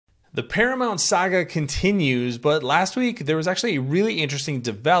The Paramount saga continues, but last week there was actually a really interesting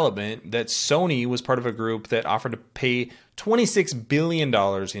development that Sony was part of a group that offered to pay $26 billion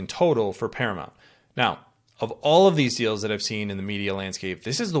in total for Paramount. Now, of all of these deals that I've seen in the media landscape,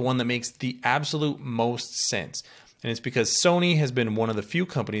 this is the one that makes the absolute most sense. And it's because Sony has been one of the few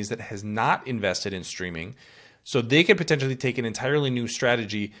companies that has not invested in streaming, so they could potentially take an entirely new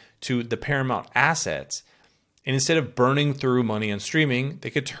strategy to the Paramount assets. And instead of burning through money on streaming,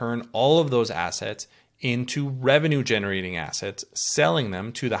 they could turn all of those assets into revenue generating assets, selling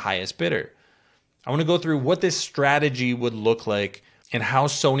them to the highest bidder. I want to go through what this strategy would look like and how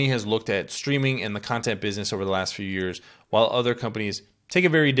Sony has looked at streaming and the content business over the last few years, while other companies take a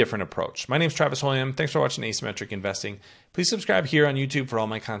very different approach. My name is Travis Hoium. Thanks for watching Asymmetric Investing. Please subscribe here on YouTube for all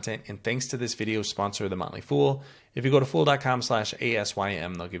my content. And thanks to this video sponsor, The Motley Fool. If you go to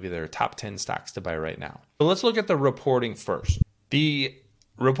fool.com/ASYM, they'll give you their top 10 stocks to buy right now. So let's look at the reporting first. The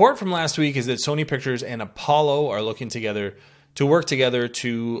report from last week is that Sony Pictures and Apollo are looking together to work together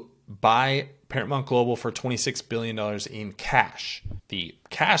to buy Paramount Global for $26 billion in cash. The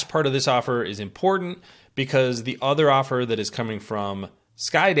cash part of this offer is important because the other offer that is coming from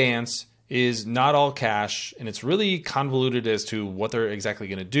Skydance is not all cash, and it's really convoluted as to what they're exactly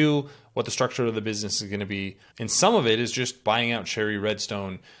going to do, what the structure of the business is going to be, and some of it is just buying out Cherry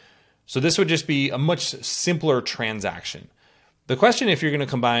Redstone. So this would just be a much simpler transaction. The question, if you're going to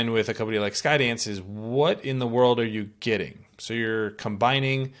combine with a company like Skydance, is what in the world are you getting? So you're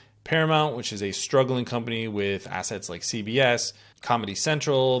combining Paramount, which is a struggling company with assets like CBS, Comedy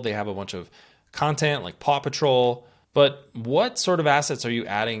Central. They have a bunch of content like Paw Patrol. But what sort of assets are you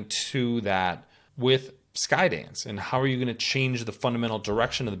adding to that with Skydance? And how are you going to change the fundamental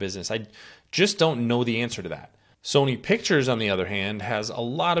direction of the business? I just don't know the answer to that. Sony Pictures, on the other hand, has a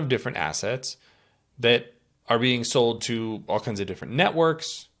lot of different assets that are being sold to all kinds of different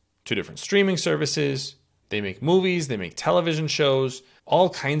networks, to different streaming services. They make movies, they make television shows, all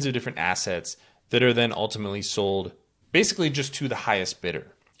kinds of different assets that are then ultimately sold basically just to the highest bidder.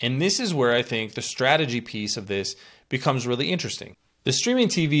 And this is where I think the strategy piece of this becomes really interesting. The streaming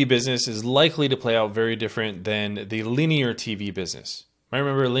TV business is likely to play out very different than the linear TV business. I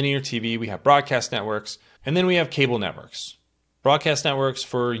remember linear TV, we have broadcast networks, and then we have cable networks. Broadcast networks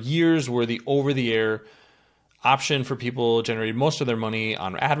for years were the over-the-air option for people, generated most of their money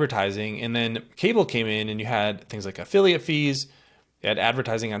on advertising, and then cable came in and you had things like affiliate fees, you had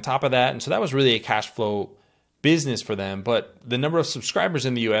advertising on top of that, and so that was really a cash flow business for them. But the number of subscribers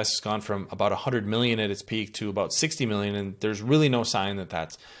in the US has gone from about 100 million at its peak to about 60 million, and there's really no sign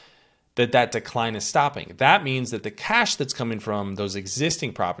that that decline is stopping. That means that the cash that's coming from those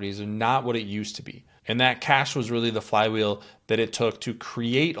existing properties are not what it used to be. And that cash was really the flywheel that it took to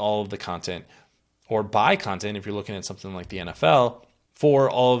create all of the content or buy content, if you're looking at something like the NFL, for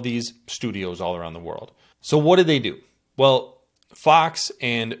all of these studios all around the world. So what did they do? Well, Fox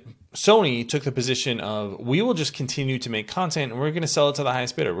and Sony took the position of, we will just continue to make content and we're going to sell it to the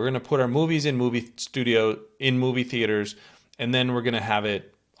highest bidder. We're going to put our movies in movie studio, in movie theaters, and then we're going to have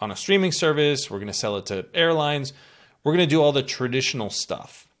it on a streaming service. We're going to sell it to airlines. We're going to do all the traditional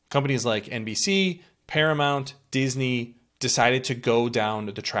stuff. Companies like NBC, Paramount, Disney decided to go down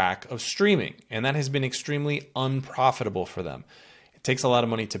the track of streaming, and that has been extremely unprofitable for them. It takes a lot of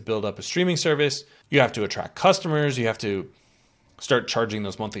money to build up a streaming service. You have to attract customers. You have to start charging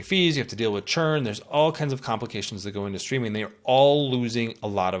those monthly fees. You have to deal with churn. There's all kinds of complications that go into streaming. They are all losing a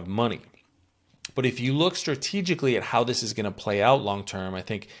lot of money. But if you look strategically at how this is going to play out long term, I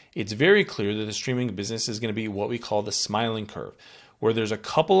think it's very clear that the streaming business is going to be what we call the smiling curve, where there's a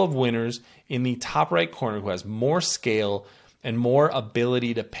couple of winners in the top right corner who has more scale and more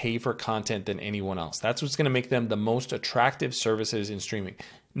ability to pay for content than anyone else. That's what's going to make them the most attractive services in streaming.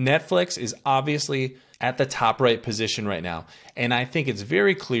 Netflix is obviously at the top right position right now. And I think it's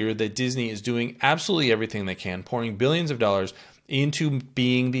very clear that Disney is doing absolutely everything they can, pouring billions of dollars into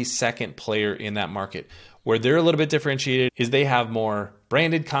being the second player in that market. Where they're a little bit differentiated is they have more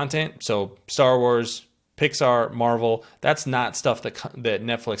branded content. So Star Wars, Pixar, Marvel, that's not stuff that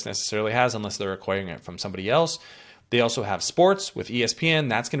Netflix necessarily has unless they're acquiring it from somebody else. They also have sports with ESPN.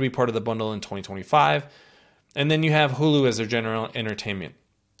 That's going to be part of the bundle in 2025. And then you have Hulu as their general entertainment.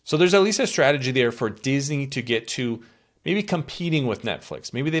 So there's at least a strategy there for Disney to get to maybe competing with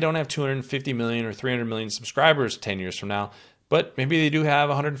Netflix. Maybe they don't have 250 million or 300 million subscribers 10 years from now, but maybe they do have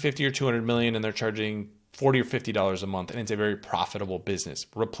 150 or 200 million and they're charging $40 or $50 a month, and it's a very profitable business,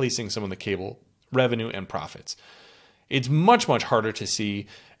 replacing some of the cable revenue and profits. It's much, much harder to see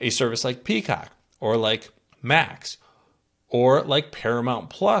a service like Peacock or like Max or like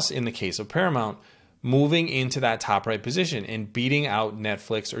Paramount Plus in the case of Paramount moving into that top right position and beating out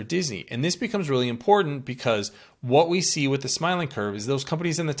Netflix or Disney. And this becomes really important because what we see with the smiling curve is those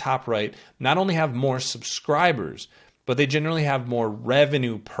companies in the top right not only have more subscribers, but they generally have more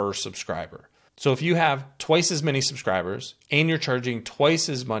revenue per subscriber. So if you have twice as many subscribers and you're charging twice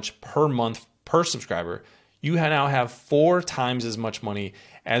as much per month per subscriber, you now have 4 times as much money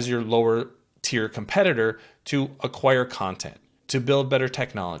as your lower tier competitor to acquire content, to build better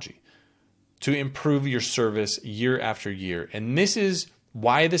technology, to improve your service year after year. And this is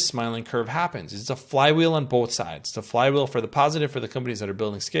why this smiling curve happens. It's a flywheel on both sides. It's a flywheel for the positive for the companies that are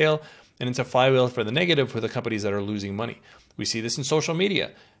building scale, and it's a flywheel for the negative for the companies that are losing money. We see this in social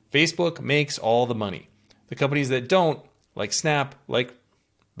media. Facebook makes all the money. The companies that don't, like Snap, like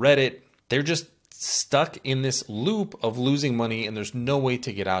Reddit, they're just stuck in this loop of losing money and there's no way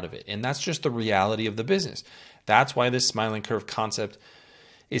to get out of it. And that's just the reality of the business. That's why this smiling curve concept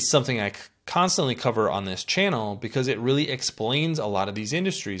is something I constantly cover on this channel, because it really explains a lot of these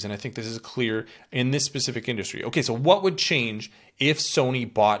industries. And I think this is clear in this specific industry. Okay, so what would change if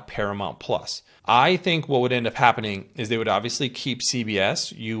Sony bought Paramount Plus? I think what would end up happening is they would obviously keep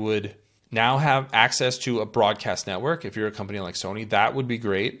CBS. You would now have access to a broadcast network. If you're a company like Sony, that would be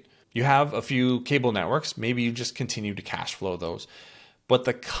great. You have a few cable networks. Maybe you just continue to cash flow those. But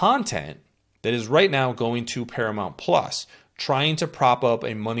the content that is right now going to Paramount Plus, trying to prop up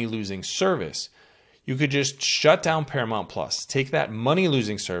a money-losing service, you could just shut down Paramount Plus, take that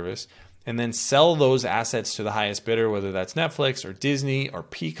money-losing service, and then sell those assets to the highest bidder, whether that's Netflix or Disney or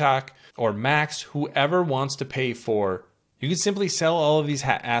Peacock or Max, whoever wants to pay for. You can simply sell all of these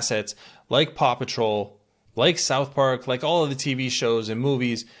assets like Paw Patrol, like South Park, like all of the TV shows and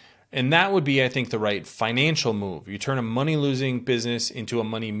movies. And that would be, I think, the right financial move. You turn a money-losing business into a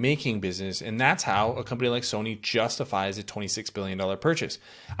money-making business, and that's how a company like Sony justifies a $26 billion purchase.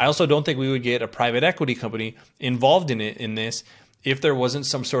 I also don't think we would get a private equity company involved in this if there wasn't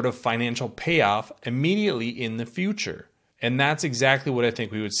some sort of financial payoff immediately in the future. And that's exactly what I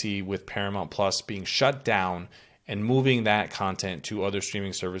think we would see with Paramount Plus being shut down and moving that content to other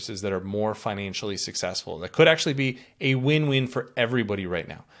streaming services that are more financially successful. That could actually be a win-win for everybody right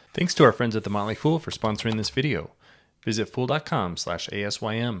now. Thanks to our friends at The Motley Fool for sponsoring this video. Visit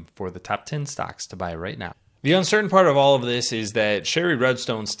fool.com/ASYM for the top 10 stocks to buy right now. The uncertain part of all of this is that Sherry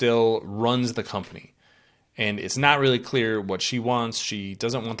Redstone still runs the company. And it's not really clear what she wants. She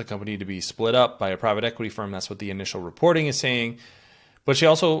doesn't want the company to be split up by a private equity firm. That's what the initial reporting is saying. But she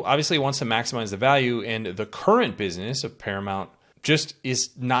also obviously wants to maximize the value, and the current business of Paramount just is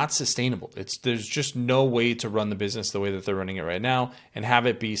not sustainable. There's just no way to run the business the way that they're running it right now and have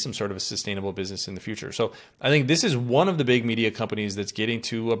it be some sort of a sustainable business in the future. So I think this is one of the big media companies that's getting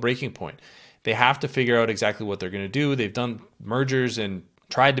to a breaking point. They have to figure out exactly what they're going to do. They've done mergers and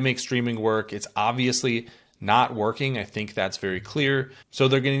tried to make streaming work. It's obviously not working. I think that's very clear. So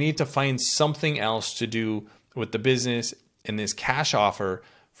they're going to need to find something else to do with the business. And this cash offer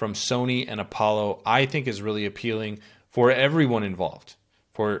from Sony and Apollo, I think, is really appealing for everyone involved,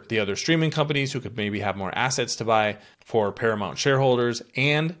 for the other streaming companies who could maybe have more assets to buy, for Paramount shareholders,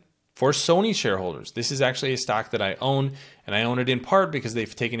 and for Sony shareholders. This is actually a stock that I own, and I own it in part because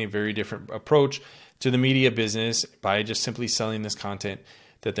they've taken a very different approach to the media business by just simply selling this content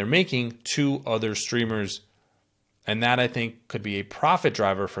that they're making to other streamers. And that, I think, could be a profit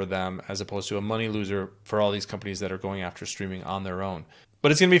driver for them as opposed to a money loser for all these companies that are going after streaming on their own.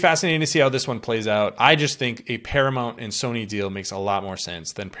 But it's going to be fascinating to see how this one plays out. I just think a Paramount and Sony deal makes a lot more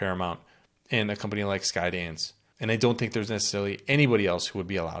sense than Paramount and a company like Skydance. And I don't think there's necessarily anybody else who would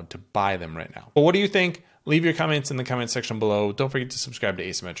be allowed to buy them right now. But what do you think? Leave your comments in the comment section below. Don't forget to subscribe to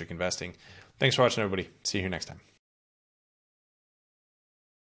Asymmetric Investing. Thanks for watching, everybody. See you here next time.